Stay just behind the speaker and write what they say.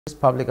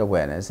public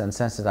awareness and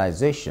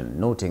sensitization,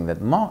 noting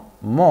that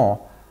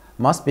more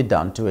must be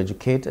done to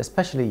educate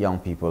especially young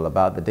people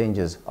about the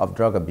dangers of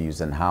drug abuse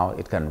and how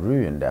it can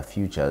ruin their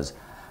futures.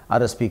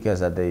 Other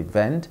speakers at the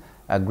event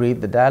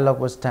agreed the dialogue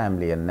was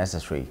timely and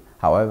necessary.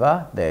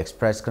 However, they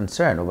expressed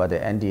concern over the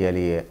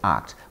NDLEA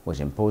Act,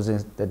 which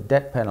imposes the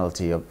death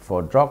penalty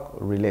for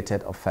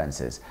drug-related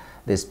offenses.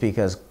 The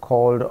speakers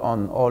called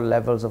on all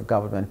levels of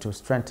government to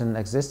strengthen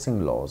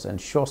existing laws,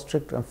 ensure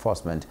strict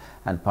enforcement,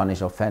 and punish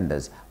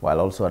offenders,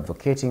 while also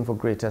advocating for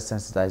greater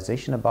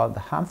sensitization about the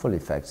harmful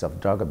effects of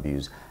drug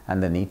abuse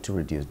and the need to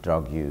reduce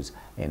drug use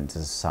in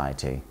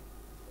society.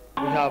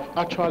 We have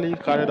actually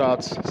carried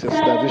out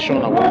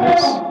sensitization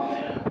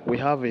awareness. We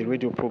have a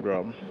radio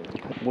program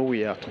where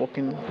we are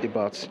talking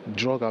about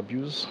drug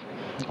abuse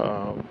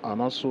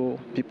and also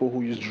people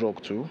who use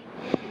drug too.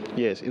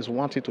 Yes, it's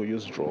one thing to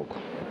use drug.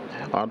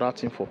 Another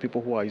thing for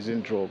people who are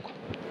using drug,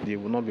 they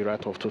will not be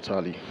right off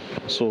totally.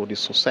 So the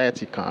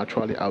society can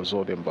actually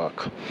absorb them back.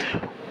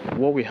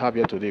 What we have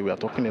here today, we are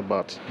talking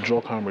about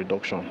drug harm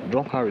reduction.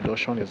 Drug harm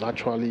reduction is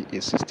actually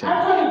a system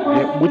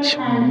which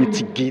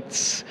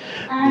mitigates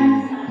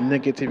the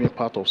negative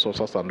impact of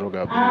substance and drug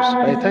abuse.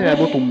 By the time you're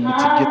able to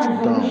mitigate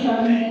it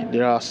down,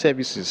 there are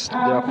services, there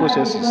are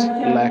processes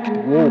like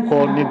what we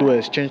call needle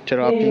exchange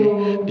therapy,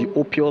 the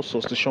opioid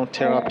substitution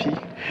therapy.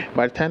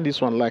 By the time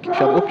this one, like if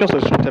you have opioid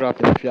substitution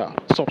therapy, if you are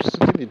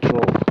substituting a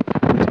drug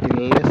with a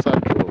lesser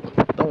drug,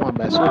 that one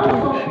by so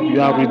doing,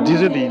 you are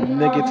reducing the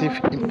negative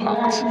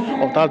impact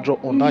of that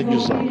drug on that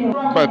user.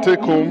 My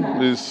take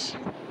home is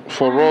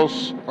for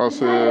us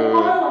as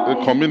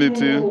a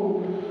community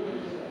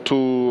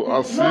to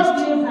assist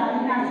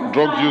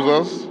drug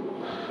users,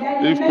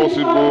 if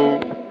possible,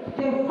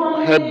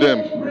 help them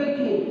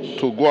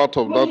to go out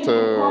of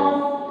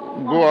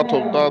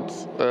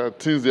that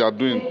things they are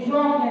doing.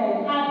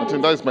 I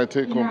think that is my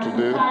take home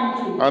today.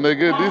 And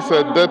again, this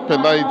death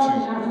penalty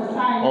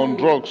on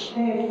drugs,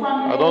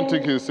 I don't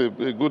think it's a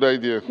good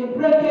idea.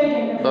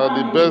 That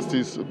the best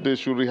is they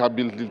should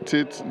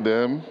rehabilitate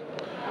them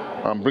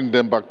and bring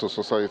them back to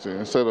society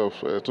instead of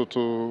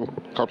total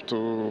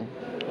capital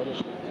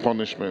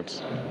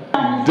punishment.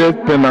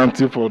 Death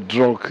penalty for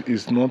drug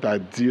is not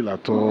ideal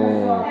at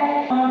all.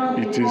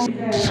 It is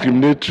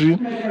discriminatory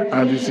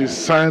and it's a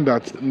sign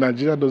that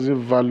Nigeria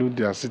doesn't value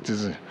their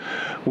citizens.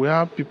 We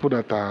have people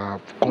that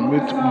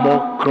commit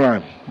more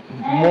crime,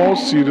 more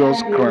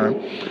serious crime,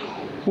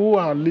 who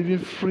are living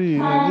free in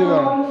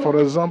Nigeria.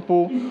 For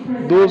example,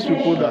 those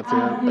people that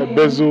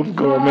embezzle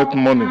government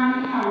money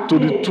to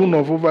the tune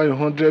of over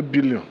 100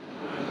 billion.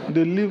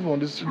 They live on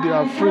this, they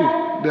are free.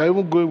 They are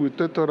even going with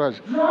tetorage.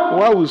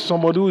 Why would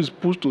somebody who is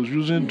pushed to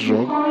using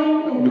drug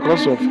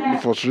because of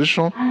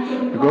frustration,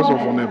 because of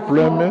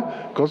unemployment,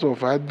 because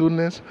of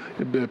idleness,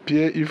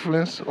 peer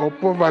influence, or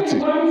poverty,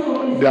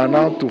 they are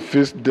now to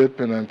face death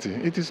penalty?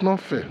 It is not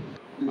fair.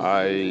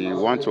 I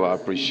want to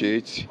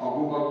appreciate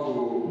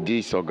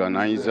this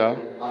organizer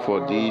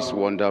for this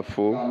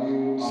wonderful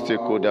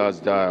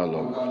stakeholders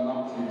dialogue.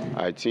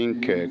 I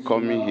think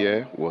coming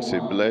here was a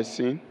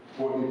blessing.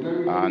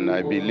 And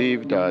I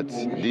believe that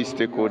this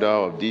stakeholder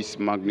of this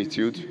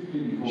magnitude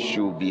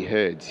should be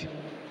heard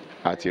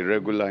at a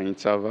regular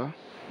interval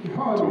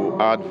to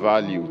add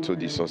value to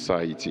the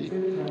society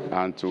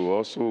and to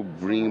also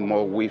bring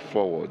more way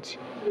forward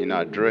in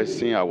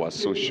addressing our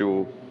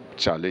social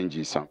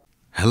challenges.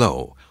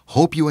 Hello,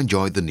 hope you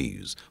enjoyed the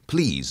news.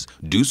 Please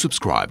do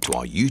subscribe to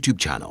our YouTube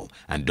channel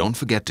and don't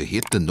forget to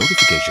hit the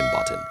notification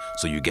button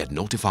so you get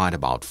notified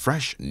about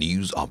fresh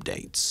news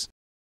updates.